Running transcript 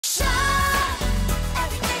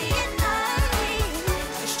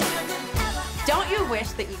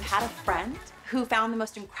wish that you had a friend who found the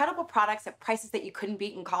most incredible products at prices that you couldn't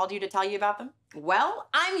beat and called you to tell you about them? Well,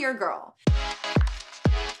 I'm your girl.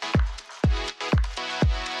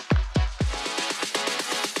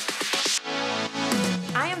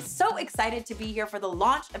 I am so excited to be here for the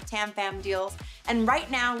launch of Tam Fam Deals, and right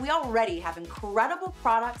now we already have incredible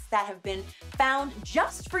products that have been found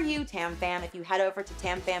just for you, Tam Fam, if you head over to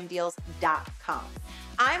tamfamdeals.com.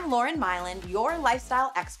 I'm Lauren Maillian, your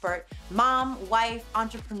lifestyle expert, mom, wife,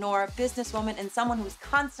 entrepreneur, businesswoman, and someone who's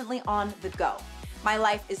constantly on the go. My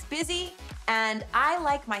life is busy, and I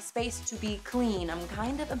like my space to be clean. I'm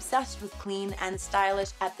kind of obsessed with clean and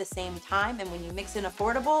stylish at the same time, and when you mix in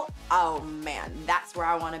affordable, oh man, that's where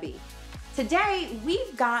I want to be. Today,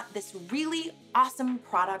 we've got this really awesome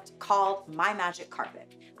product called My Magic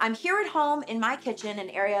Carpet. I'm here at home in my kitchen,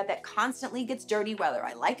 an area that constantly gets dirty whether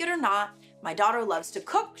I like it or not. My daughter loves to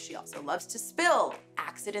cook. She also loves to spill.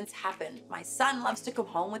 Accidents happen. My son loves to come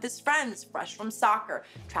home with his friends, fresh from soccer,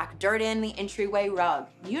 track dirt in the entryway rug.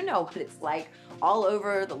 You know what it's like, all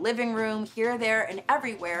over the living room, here, there, and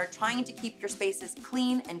everywhere, trying to keep your spaces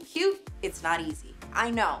clean and cute. It's not easy. I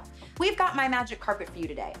know. We've got My Magic Carpet for you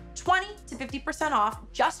today. 20 to 50% off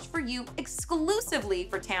just for you, exclusively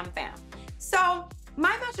for Tam Fam. So,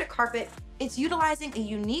 My Magic Carpet is utilizing a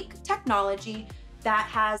unique technology that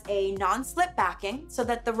has a non-slip backing so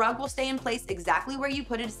that the rug will stay in place exactly where you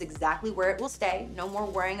put it. It's exactly where it will stay. No more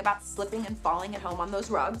worrying about slipping and falling at home on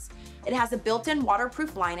those rugs. It has a built-in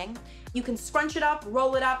waterproof lining. You can scrunch it up,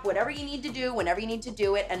 roll it up, whatever you need to do, whenever you need to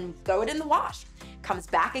do it, and throw it in the wash. Comes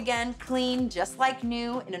back again, clean, just like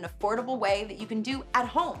new, in an affordable way that you can do at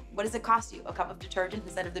home. What does it cost you? A cup of detergent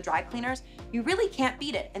instead of the dry cleaners? You really can't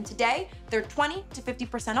beat it. And today, they're 20 to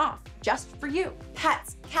 50% off, just for you.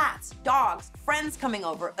 Pets, cats, dogs, friends coming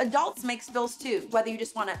over, adults make spills too. Whether you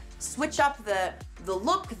just wanna switch up the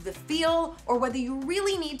look, the feel, or whether you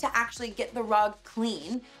really need to actually get the rug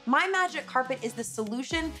clean, My Magic Carpet is the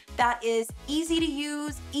solution that is easy to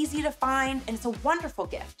use, easy to find, and it's a wonderful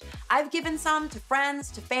gift. I've given some to friends,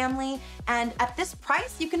 to family, and at this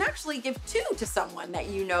price, you can actually give 2 to someone that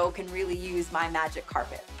you know can really use My Magic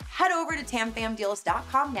Carpet. Head over to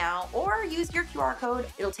tamfamdeals.com now or use your QR code.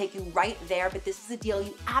 It'll take you right there, but this is a deal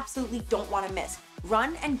you absolutely don't want to miss.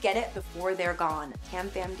 Run and get it before they're gone.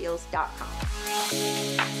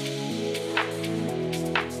 tamfamdeals.com.